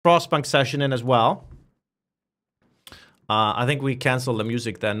Frostpunk session in as well. I think we cancel the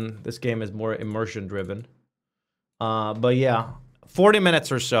music then. This game is more immersion driven. But yeah, 40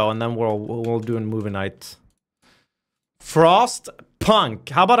 minutes or so, and then we'll do a movie night. Frostpunk.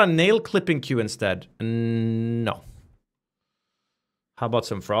 How about a nail clipping queue instead? No. How about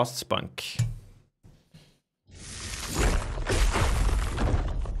some Frostpunk?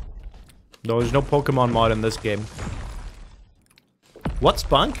 No, there's no Pokemon mod in this game. What's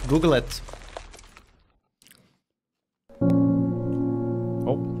Spunk? Google it.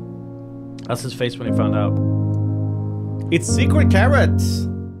 Oh. That's his face when he found out. It's Secret Carrot!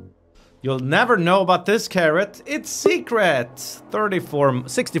 You'll never know about this carrot. It's secret!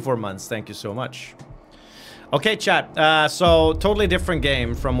 64 months. Thank you so much. Okay, chat. So, totally different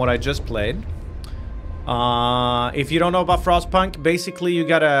game from what I just played. If you don't know about Frostpunk, basically you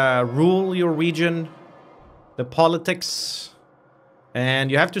gotta rule your region, the politics,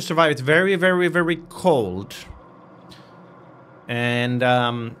 and you have to survive. It's very, very, very cold. And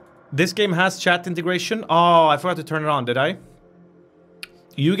this game has chat integration. Oh, I forgot to turn it on, did I?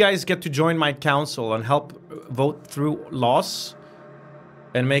 You guys get to join my council and help vote through laws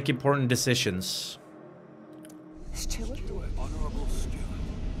and make important decisions.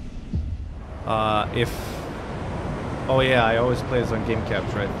 Oh yeah, I always play this on Game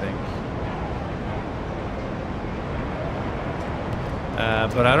Capture, I think.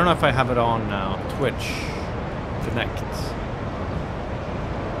 But I don't know if I have it on now. Twitch. Connect.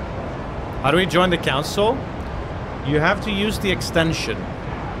 How do we join the council? You have to use the extension.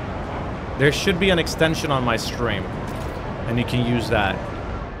 There should be an extension on my stream, and you can use that.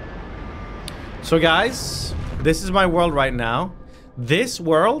 So guys, this is my world right now. This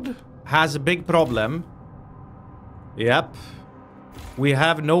world has a big problem. Yep. We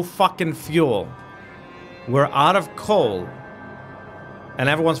have no fucking fuel. We're out of coal. And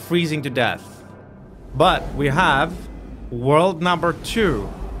everyone's freezing to death. But we have world number 2.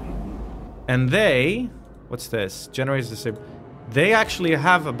 And they... What's this? Generates the same... They actually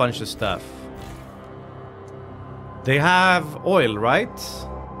have a bunch of stuff. They have oil, right?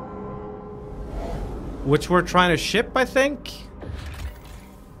 Which we're trying to ship, I think.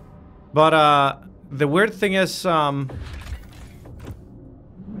 But, the weird thing is,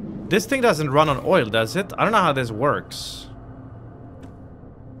 this thing doesn't run on oil, does it? I don't know how this works.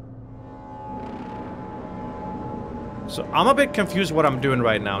 So, I'm a bit confused what I'm doing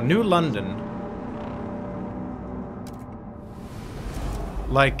right now. New London.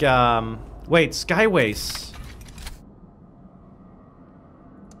 Like, wait, Skyways.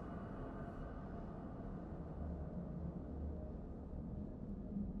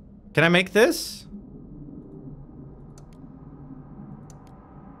 Can I make this?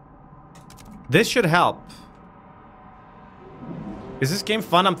 This should help. Is this game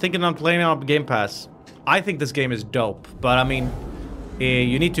fun? I'm thinking I'm playing on Game Pass. I think this game is dope, but I mean,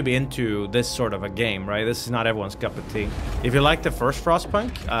 you need to be into this sort of a game, right? This is not everyone's cup of tea. If you like the first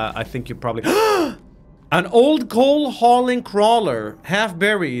Frostpunk, I think you probably... An old coal hauling crawler, half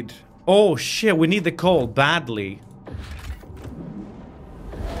buried. Oh shit, we need the coal badly.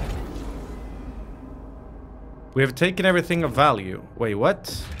 We have taken everything of value. Wait,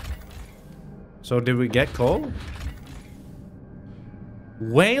 what? So did we get coal?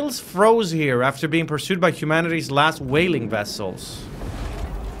 Whales froze here after being pursued by humanity's last whaling vessels.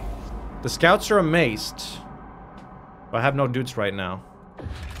 The scouts are amazed. I have no dudes right now.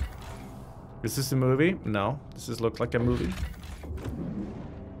 Is this a movie? No. Does this look like a movie?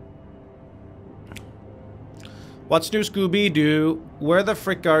 What's new, Scooby-Doo? Where the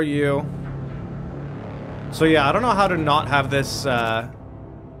frick are you? So yeah, I don't know how to not have this,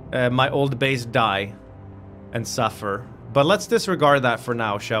 my old base die and suffer. But let's disregard that for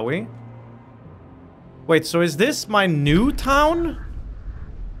now, shall we? Wait, so is this my new town?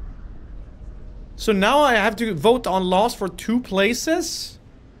 So now I have to vote on laws for 2 places?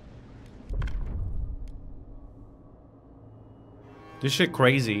 This shit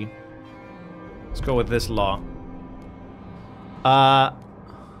crazy. Let's go with this law.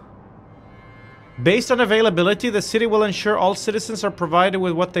 Based on availability, the city will ensure all citizens are provided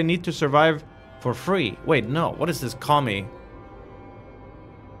with what they need to survive for free. Wait, no. What is this commie?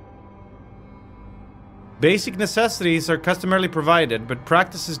 Basic necessities are customarily provided, but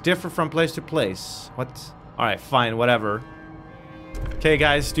practices differ from place to place. What? Alright, fine, whatever. Okay,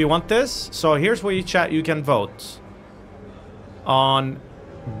 guys, do you want this? So here's where you chat, you can vote.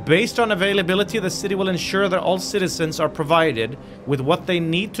 Based on availability, the city will ensure that all citizens are provided with what they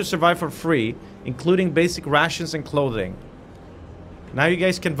need to survive for free, including basic rations and clothing. Now you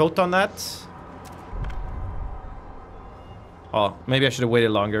guys can vote on that. Oh, maybe I should have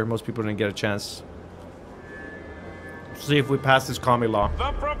waited longer. Most people didn't get a chance. See if we pass this commie law.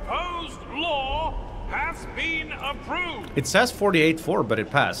 The proposed law has been approved. It says 48-4, but it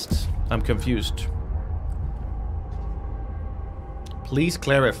passed. I'm confused. Please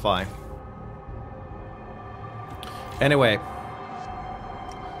clarify. Anyway.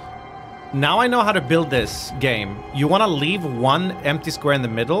 Now I know how to build this game. You want to leave one empty square in the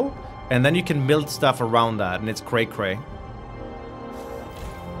middle, and then you can build stuff around that, and it's cray-cray.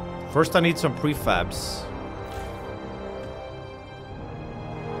 First, I need some prefabs.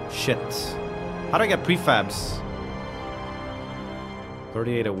 Shit. How do I get prefabs?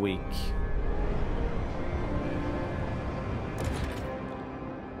 38 a week.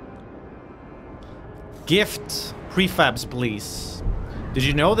 Gift prefabs, please. Did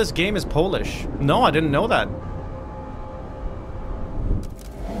you know this game is Polish? No, I didn't know that.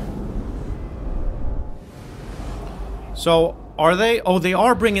 So, are they? Oh, they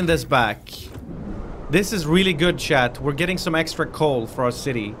are bringing this back. This is really good, chat. We're getting some extra coal for our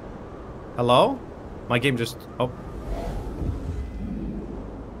city. Hello? My game just... Oh.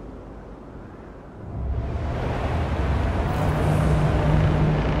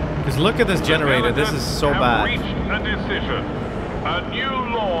 Because look at this generator. This is so bad. Reached a decision. A new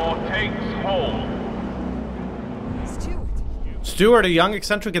law takes hold. Stuart, a young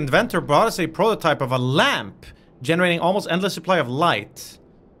eccentric inventor, brought us a prototype of a lamp generating almost endless supply of light.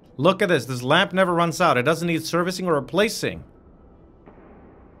 Look at this. This lamp never runs out. It doesn't need servicing or replacing.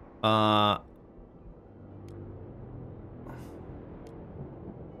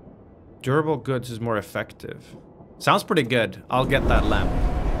 Durable goods is more effective. Sounds pretty good. I'll get that lamp.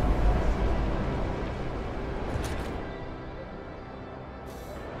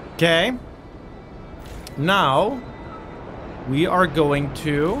 Okay. Now, we are going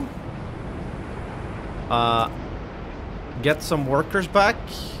to get some workers back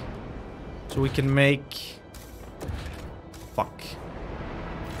so we can make... Fuck.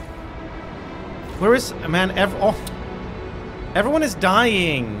 Where is... Man, oh, everyone is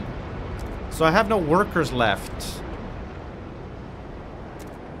dying. So I have no workers left.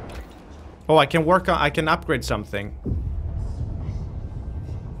 Oh, I can work on... I can upgrade something.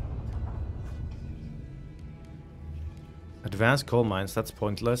 Advanced coal mines, that's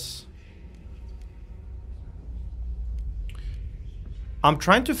pointless. I'm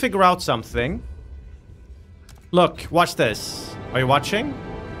trying to figure out something. Look, watch this. Are you watching?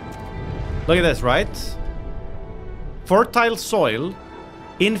 Look at this, right? Fertile soil,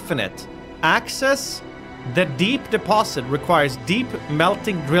 infinite. Access the deep deposit requires deep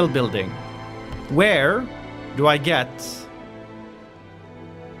melting drill building. Where do I get...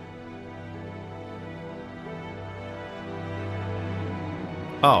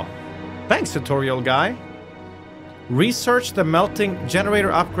 Oh, thanks, tutorial guy. Research the melting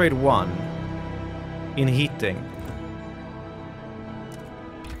generator upgrade 1 in heating.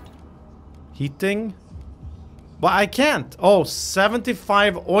 Heating? But I can't. Oh,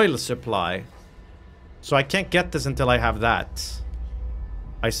 75 oil supply. So I can't get this until I have that.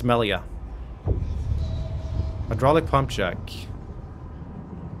 I smell ya. Hydraulic pump jack.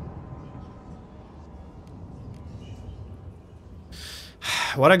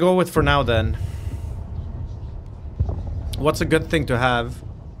 What I go with for now, then? What's a good thing to have?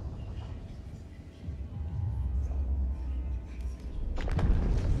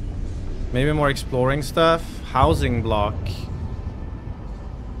 Maybe more exploring stuff? Housing block.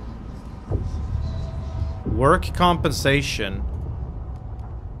 Work compensation.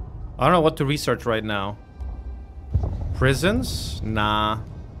 I don't know what to research right now. Prisons? Nah.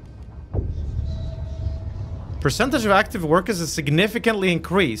 Percentage of active workers is significantly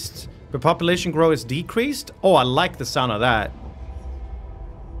increased, but population growth is decreased? Oh, I like the sound of that.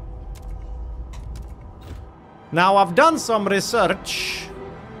 Now, I've done some research.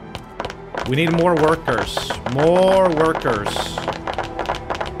 We need more workers. More workers.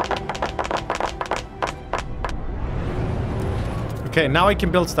 Okay, now I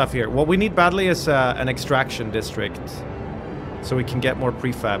can build stuff here. What we need badly is an extraction district. So we can get more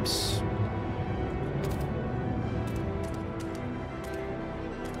prefabs.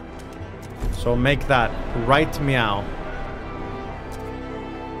 So make that right meow.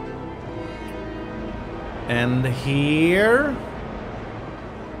 And here...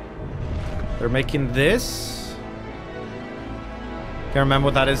 They're making this. Can't remember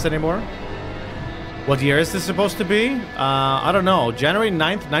what that is anymore. What year is this supposed to be? I don't know. January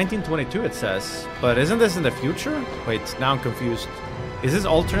 9th, 1922 it says. But isn't this in the future? Wait, now I'm confused. Is this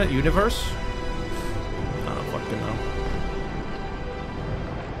alternate universe? I don't fucking know.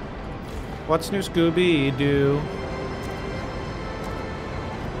 What's new, Scooby-Doo?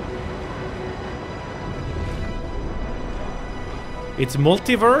 It's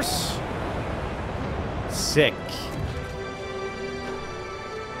multiverse. Sick.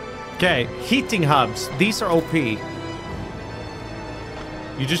 Okay, heating hubs. These are OP. You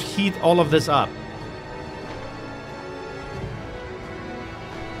just heat all of this up.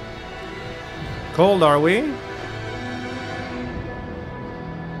 Cold, are we?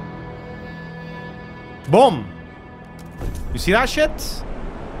 Boom! You see that shit?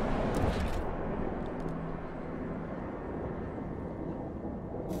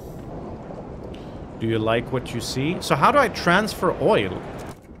 Do you like what you see? So how do I transfer oil?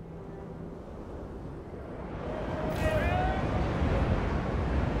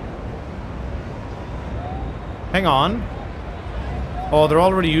 Hang on. Oh, they're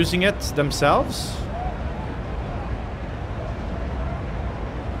already using it themselves?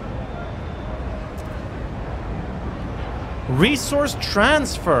 Resource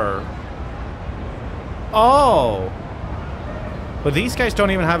transfer. Oh. But these guys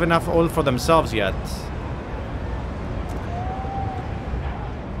don't even have enough oil for themselves yet.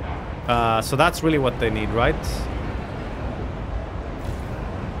 So that's really what they need, right?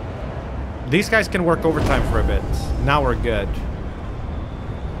 These guys can work overtime for a bit. Now we're good.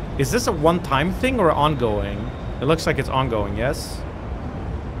 Is this a one-time thing or ongoing? It looks like it's ongoing, yes?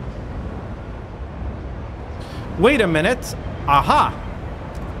 Wait a minute. Aha!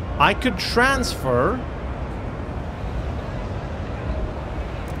 I could transfer...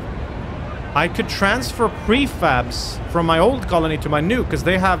 I could transfer prefabs from my old colony to my new, because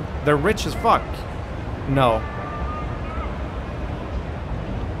they're rich as fuck. No.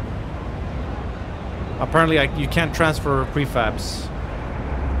 Apparently, you can't transfer prefabs.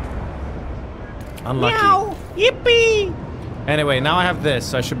 Unlucky. Meow. Yippee! Anyway, now I have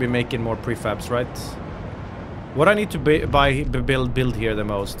this. I should be making more prefabs, right? What I need to build here the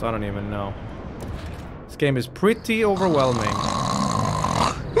most? I don't even know. This game is pretty overwhelming.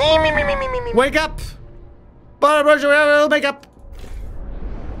 Wake up! Wake up!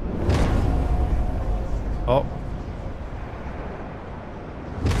 Oh.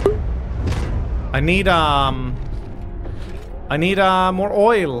 I need more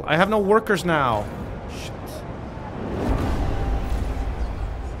oil. I have no workers now. Shit.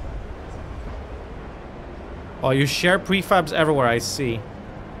 Oh, you share prefabs everywhere, I see.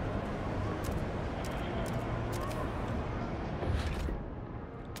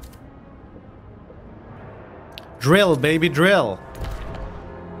 Drill, baby, drill.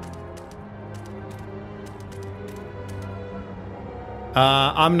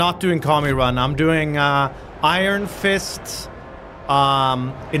 I'm not doing commie run. I'm doing Iron Fist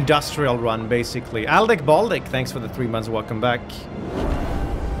industrial run, basically. Aldic Baldic, thanks for the 3 months. Welcome back.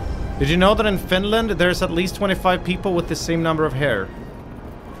 Did you know that in Finland there's at least 25 people with the same number of hair?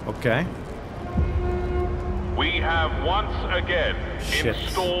 Okay. We have once again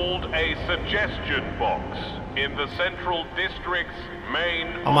installed a suggestion box in the Central District's main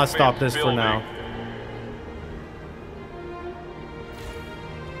office I must stop this building. for now.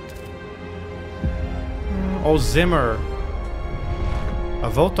 Oh, Zimmer. A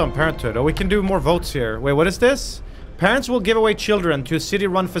vote on parenthood. Oh, we can do more votes here. Wait, what is this? Parents will give away children to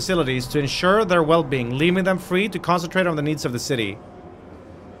city-run facilities to ensure their well-being, leaving them free to concentrate on the needs of the city.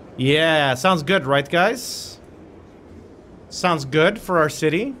 Yeah, sounds good, right, guys? Sounds good for our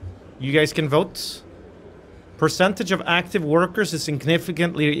city. You guys can vote. Percentage of active workers is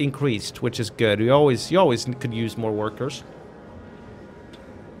significantly increased, which is good. You always could use more workers.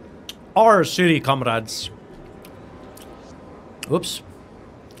 Our city, comrades. Oops.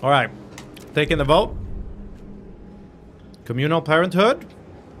 All right. Taking the vote. Communal parenthood.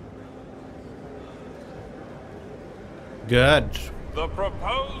 Good. The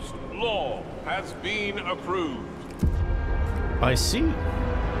proposed law has been approved. I see.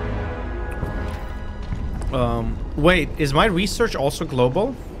 Wait, is my research also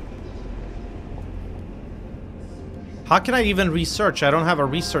global? How can I even research? I don't have a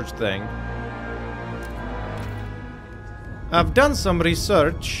research thing. I've done some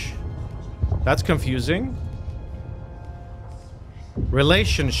research. That's confusing.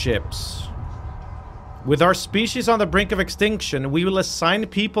 Relationships. With our species on the brink of extinction, we will assign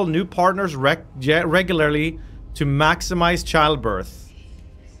people new partners regularly to maximize childbirth.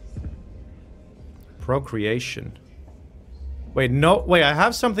 Procreation. Wait, I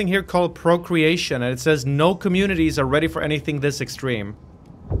have something here called procreation, and it says no communities are ready for anything this extreme.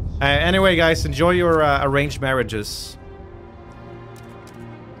 Anyway, guys, enjoy your arranged marriages.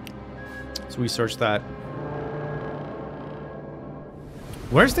 Let's research that.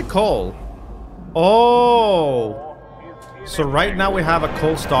 Where's the coal? Oh! So right now we have a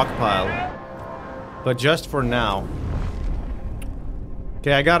coal stockpile. But just for now.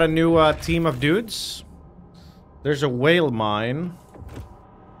 Okay, I got a new team of dudes. There's a whale mine.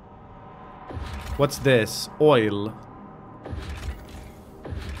 What's this? Oil.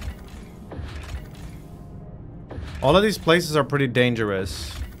 All of these places are pretty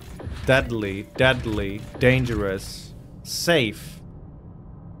dangerous. Deadly, deadly, dangerous, safe.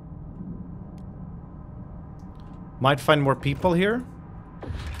 Might find more people here.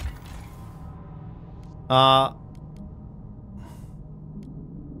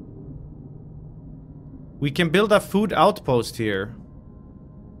 We can build a food outpost here.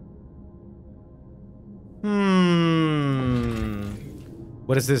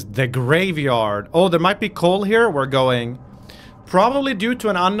 What is this? The graveyard. Oh, there might be coal here. We're going. Probably due to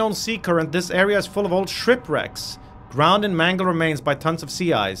an unknown sea current, this area is full of old shipwrecks. Drowned in mangled remains by tons of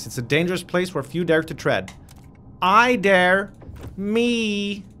sea ice. It's a dangerous place where few dare to tread. I dare.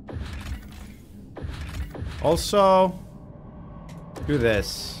 Me. Also, do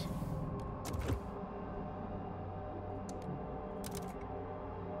this.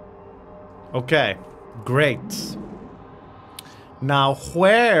 Okay. Great. Now,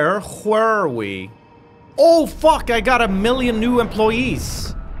 where were we? Oh, fuck! I got 1 million new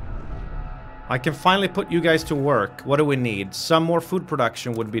employees! I can finally put you guys to work. What do we need? Some more food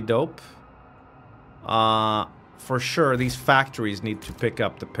production would be dope. For sure, these factories need to pick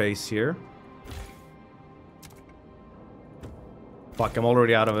up the pace here. Fuck, I'm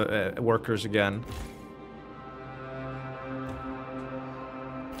already out of workers again.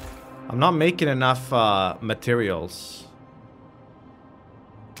 I'm not making enough materials.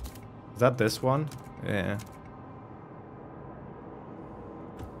 Is that this one? Yeah.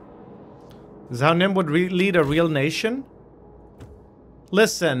 This is how Nymn would lead a real nation?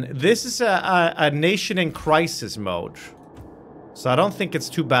 Listen, this is a nation in crisis mode. So I don't think it's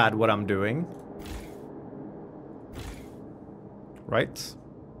too bad what I'm doing. Right?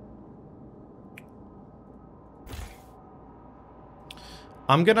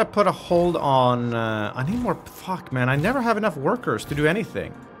 I'm gonna put a hold on... I need more... Fuck, man. I never have enough workers to do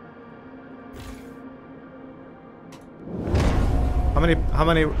anything. How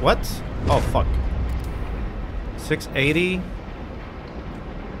many... What? Oh, fuck. 680.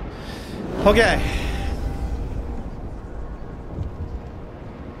 Okay.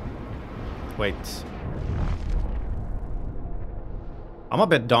 Wait. I'm a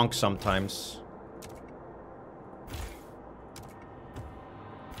bit donk sometimes.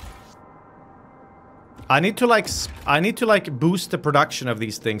 I need to like boost the production of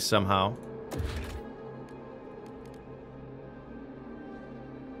these things somehow.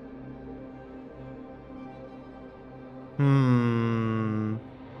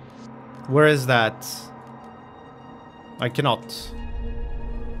 Where is that? I cannot.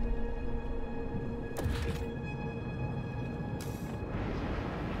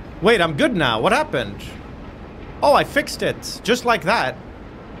 Wait, I'm good now. What happened? Oh, I fixed it. Just like that.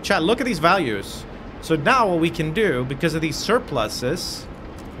 Chat, look at these values. So now what we can do, because of these surpluses,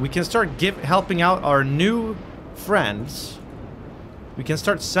 we can start helping out our new friends. We can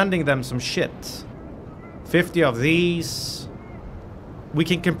start sending them some shit. 50 of these. We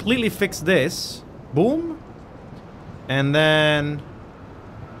can completely fix this. Boom. And then...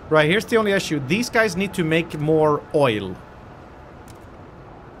 Right, here's the only issue. These guys need to make more oil.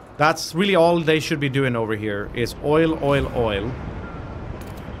 That's really all they should be doing over here, is oil, oil, oil.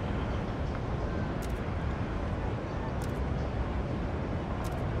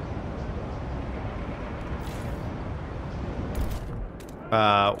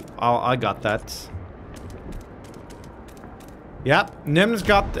 I got that. Yep, Nymn's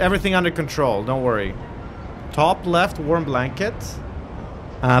got everything under control, don't worry. Top left, warm blanket.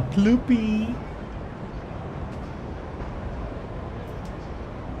 Ploopy.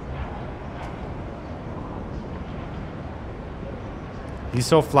 He's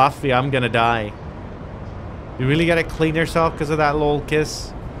so fluffy, I'm gonna die. You really gotta clean yourself because of that little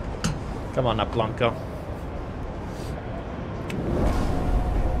kiss? Come on up, Blanco.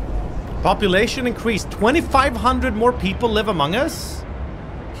 Population increased. 2,500 more people live among us?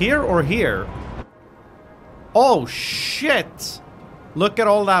 Here or here? Oh, shit. Look at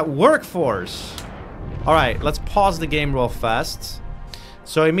all that workforce. Alright, let's pause the game real fast.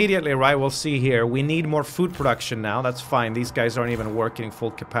 So immediately, right, we'll see here. We need more food production now. That's fine. These guys aren't even working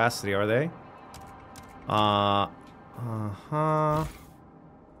full capacity, are they?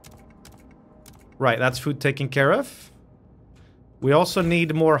 Right, that's food taken care of. We also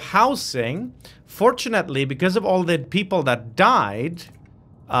need more housing. Fortunately, because of all the people that died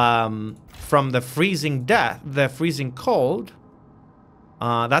from the freezing cold,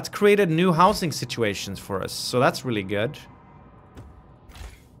 that's created new housing situations for us. So that's really good.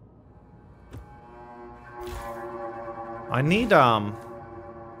 I need,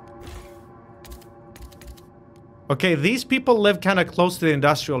 okay, these people live kind of close to the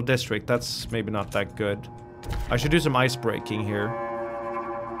industrial district. That's maybe not that good. I should do some ice breaking here.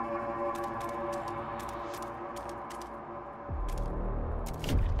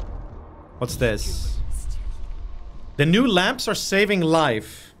 What's this? The new lamps are saving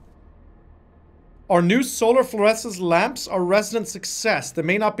life. Our new solar fluorescence lamps are resident success. They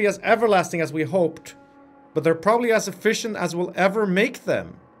may not be as everlasting as we hoped, but they're probably as efficient as we'll ever make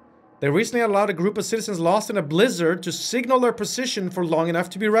them. They recently allowed a group of citizens lost in a blizzard to signal their position for long enough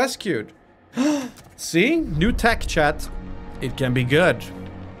to be rescued. See? New tech, chat. It can be good.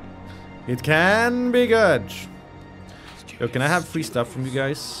 It can be good. Yo, can I have free stuff from you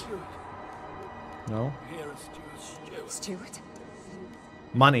guys? No? Stuart?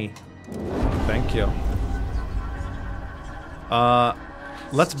 Money. Thank you.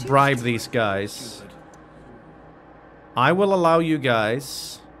 Let's bribe these guys. I will allow you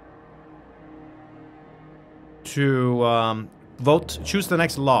guys to vote, choose the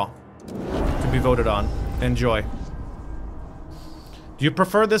next law to be voted on. Enjoy. Do you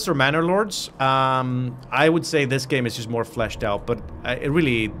prefer this or Manor Lords? I would say this game is just more fleshed out, but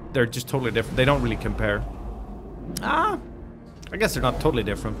they're just totally different. They don't really compare. I guess they're not totally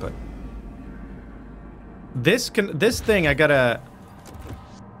different, but this thing I gotta.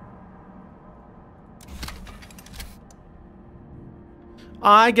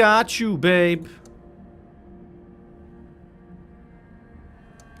 I got you, babe.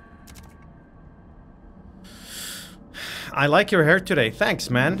 I like your hair today. Thanks,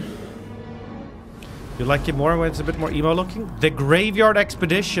 man. You like it more when it's a bit more emo looking? The Graveyard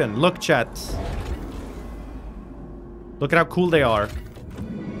Expedition. Look, chat. Look at how cool they are.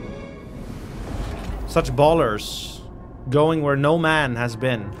 Such ballers. Going where no man has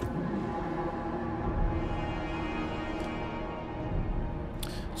been.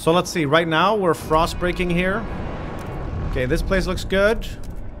 So let's see. Right now, we're frost breaking here. Okay, this place looks good.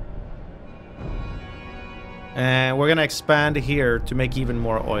 And we're gonna expand here to make even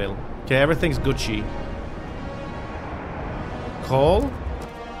more oil. Okay, everything's Gucci. Coal?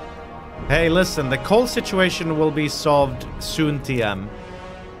 Hey, listen, the coal situation will be solved soon, TM.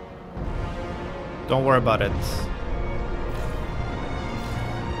 Don't worry about it.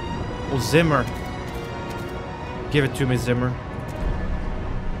 Oh, Zimmer. Give it to me, Zimmer.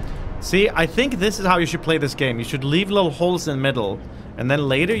 See, I think this is how you should play this game. You should leave little holes in the middle, and then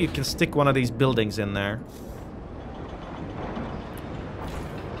later you can stick one of these buildings in there.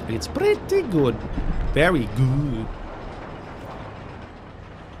 It's pretty good. Very good.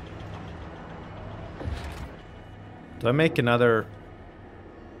 Do I make another?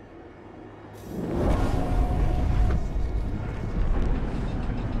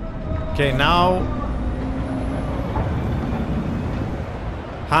 Okay, now.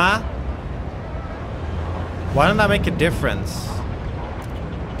 Huh? Why don't that make a difference?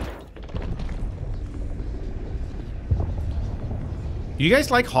 You guys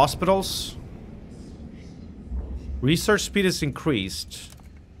like hospitals? Research speed is increased.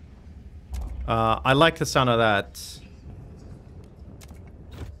 I like the sound of that.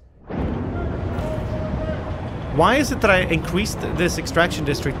 Why is it that I increased this extraction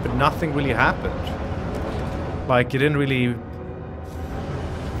district but nothing really happened? Like, it didn't really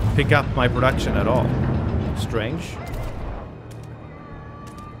pick up my production at all. Strange.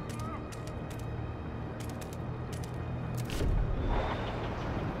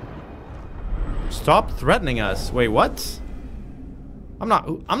 Stop threatening us. Wait, what? I'm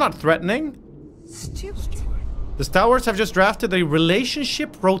not threatening. Stupid. The Star Wars have just drafted the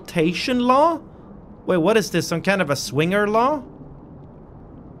relationship rotation law? Wait, what is this? Some kind of a swinger law?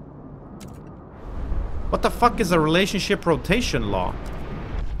 What the fuck is a relationship rotation law?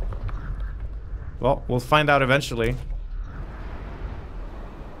 Well, we'll find out eventually.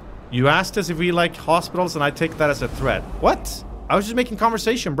 You asked us if we like hospitals and I take that as a threat. What? I was just making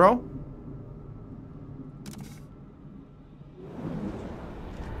conversation, bro.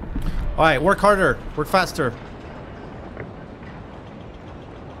 Alright, work harder. Work faster.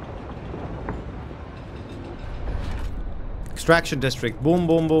 Extraction district. Boom,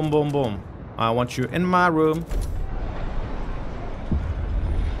 boom, boom, boom, boom. I want you in my room.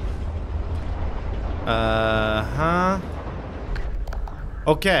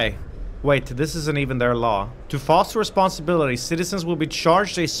 Okay. Wait, this isn't even their law. To foster responsibility, citizens will be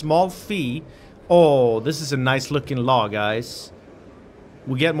charged a small fee. Oh, this is a nice looking law, guys.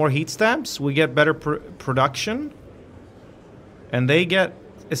 We get more heat stamps, we get better production, and they get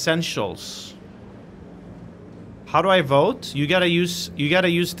essentials. How do I vote? You gotta use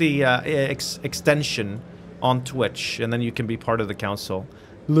the extension on Twitch, and then you can be part of the council.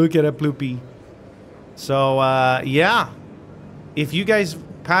 Look at a Ploopy. So, yeah. If you guys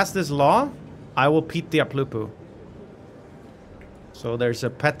pass this law, I will Pete the Aplupu. So there's a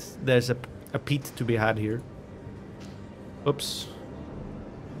Pete to be had here. Oops.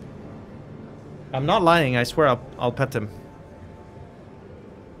 I'm not lying, I swear I'll pet him.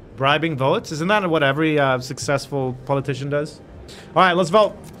 Bribing votes? Isn't that what every successful politician does? Alright, let's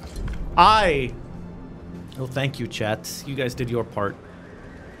vote. Oh, thank you, chat. You guys did your part.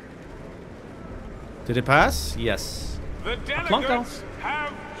 Did it pass? Yes. The delegates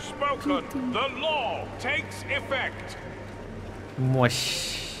have spoken. The law takes effect.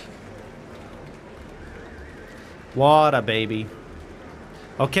 Mush. What a baby.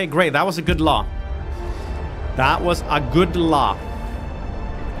 Okay, great. That was a good law. That was a good law.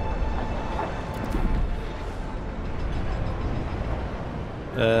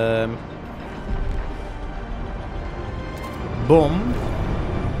 Boom.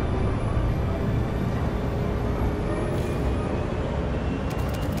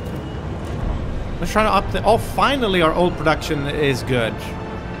 Let's try to up the... Oh, finally our old production is good.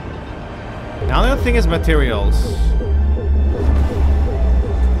 Now the other thing is materials.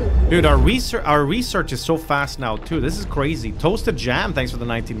 Dude, our research is so fast now, too. This is crazy. Toasted Jam, thanks for the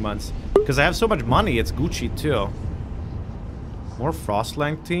 19 months. Because I have so much money, it's Gucci, too. More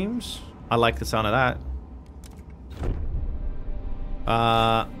Frostpunk teams? I like the sound of that.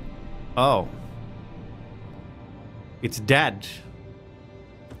 Oh. It's dead.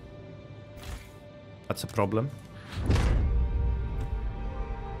 That's a problem.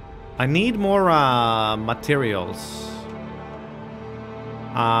 I need more, materials.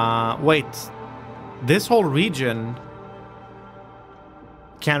 Wait. This whole region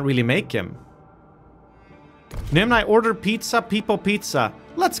can't really make him. Nymn, I order pizza, Peepo pizza.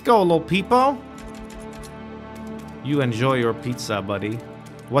 Let's go, little Peepo. You enjoy your pizza, buddy.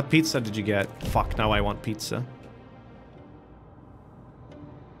 What pizza did you get? Fuck, now I want pizza.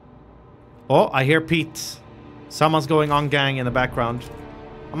 Oh, I hear Pete. Someone's going on gang in the background.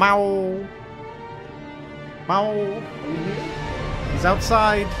 Meow. Meow. He's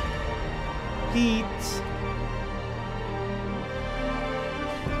outside. Pete.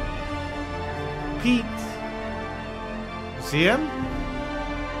 Pete. You see him?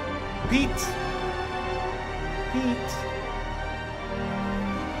 Pete. Pete.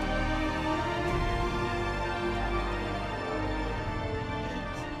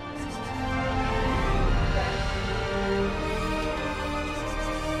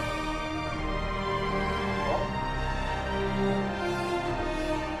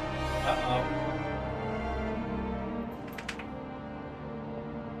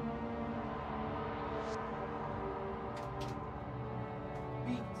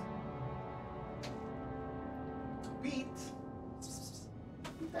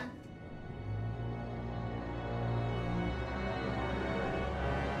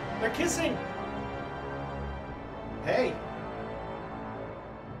 They're kissing. Hey.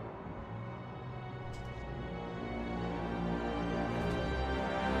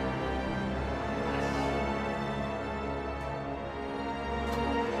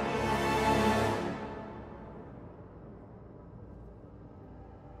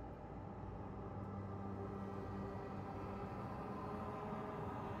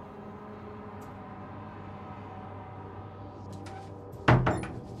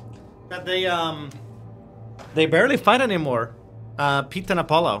 But they barely fight anymore. Pete and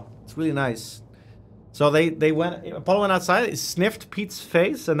Apollo. It's really nice. So Apollo went outside, sniffed Pete's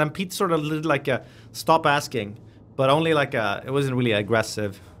face, and then Pete sort of did like a stop asking, but only like it wasn't really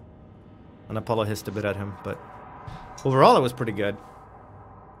aggressive. And Apollo hissed a bit at him, but overall it was pretty good.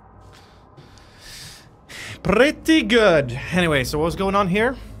 Pretty good. Anyway, so what was going on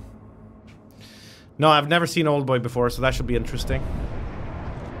here? No, I've never seen Old Boy before, so that should be interesting.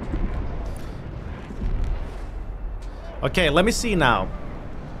 Okay, let me see now.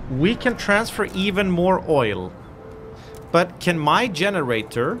 We can transfer even more oil. But can my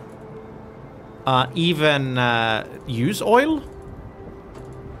generator even use oil?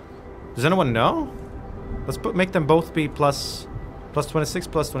 Does anyone know? Let's make them both be plus 26,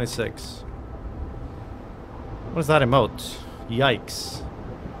 plus 26. What is that emote? Yikes.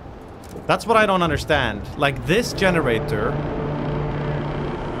 That's what I don't understand. Like this generator...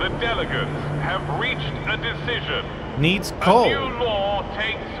 The delegates have reached a decision. Needs coal. A new law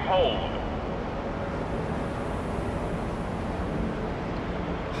takes hold.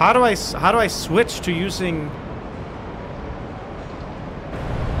 How do I switch to using?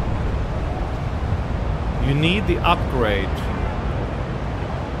 You need the upgrade.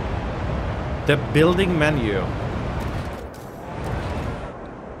 The building menu.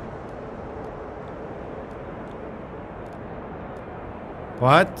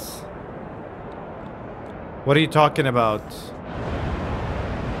 What? What are you talking about?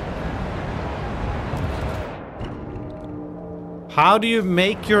 How do you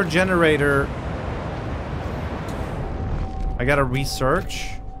make your generator? I gotta research.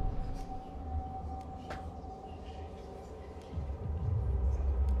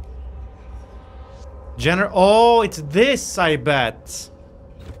 Oh, it's this, I bet.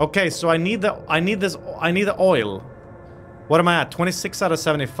 Okay, so I need the oil. What am I at? 26 out of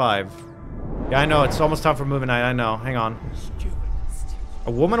 75. Yeah, I know, it's almost time for movie night, I know. Hang on.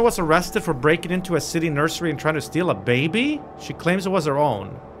 A woman was arrested for breaking into a city nursery and trying to steal a baby? She claims it was her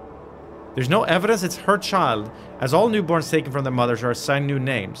own. There's no evidence it's her child, as all newborns taken from their mothers are assigned new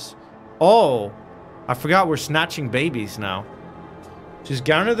names. Oh, I forgot we're snatching babies now. She's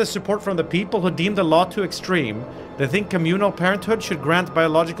garnered the support from the people who deem the law too extreme. They think communal parenthood should grant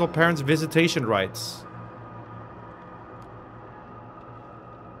biological parents visitation rights.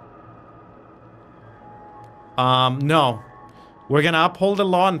 No. We're gonna uphold the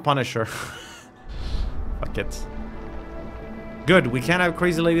law and punish her. Fuck it. Good, we can't have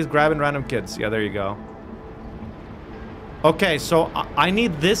crazy ladies grabbing random kids. Yeah, there you go. Okay, so I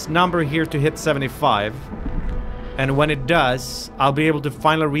need this number here to hit 75. And when it does, I'll be able to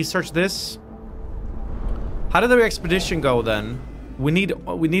finally research this. How did the expedition go then? We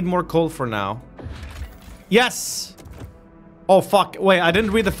need more coal for now. Yes! Oh fuck, wait, I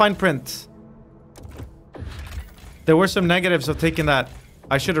didn't read the fine print. There were some negatives of taking that.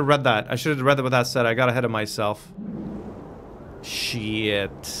 I should have read that. I should have read what that said. I got ahead of myself.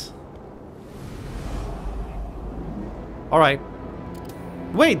 Shit. Alright.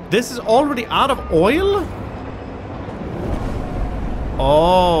 Wait, this is already out of oil?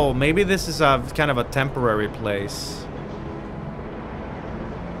 Oh, maybe this is a kind of a temporary place.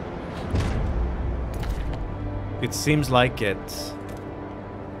 It seems like it.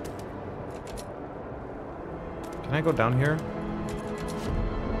 Can I go down here?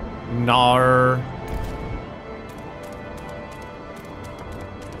 Nar.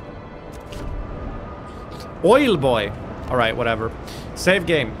 Oil boy. All right, whatever. Save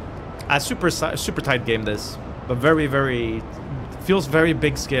game. A super tight game this, but very feels very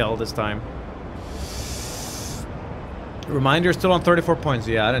big scale this time. Reminder still on 34 points.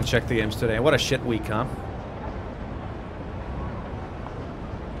 Yeah, I didn't check the games today. What a shit week, huh?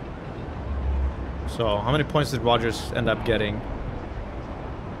 So, how many points did Rogers end up getting?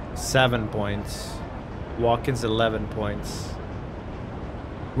 7 points. Watkins 11 points.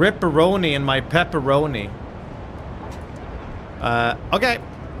 Ripperoni and my pepperoni. Okay.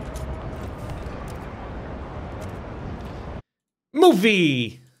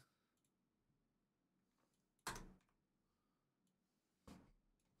 Movie!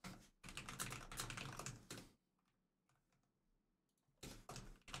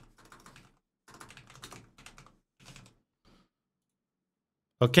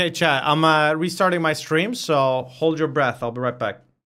 Okay, chat. I'm restarting my stream, so hold your breath. I'll be right back.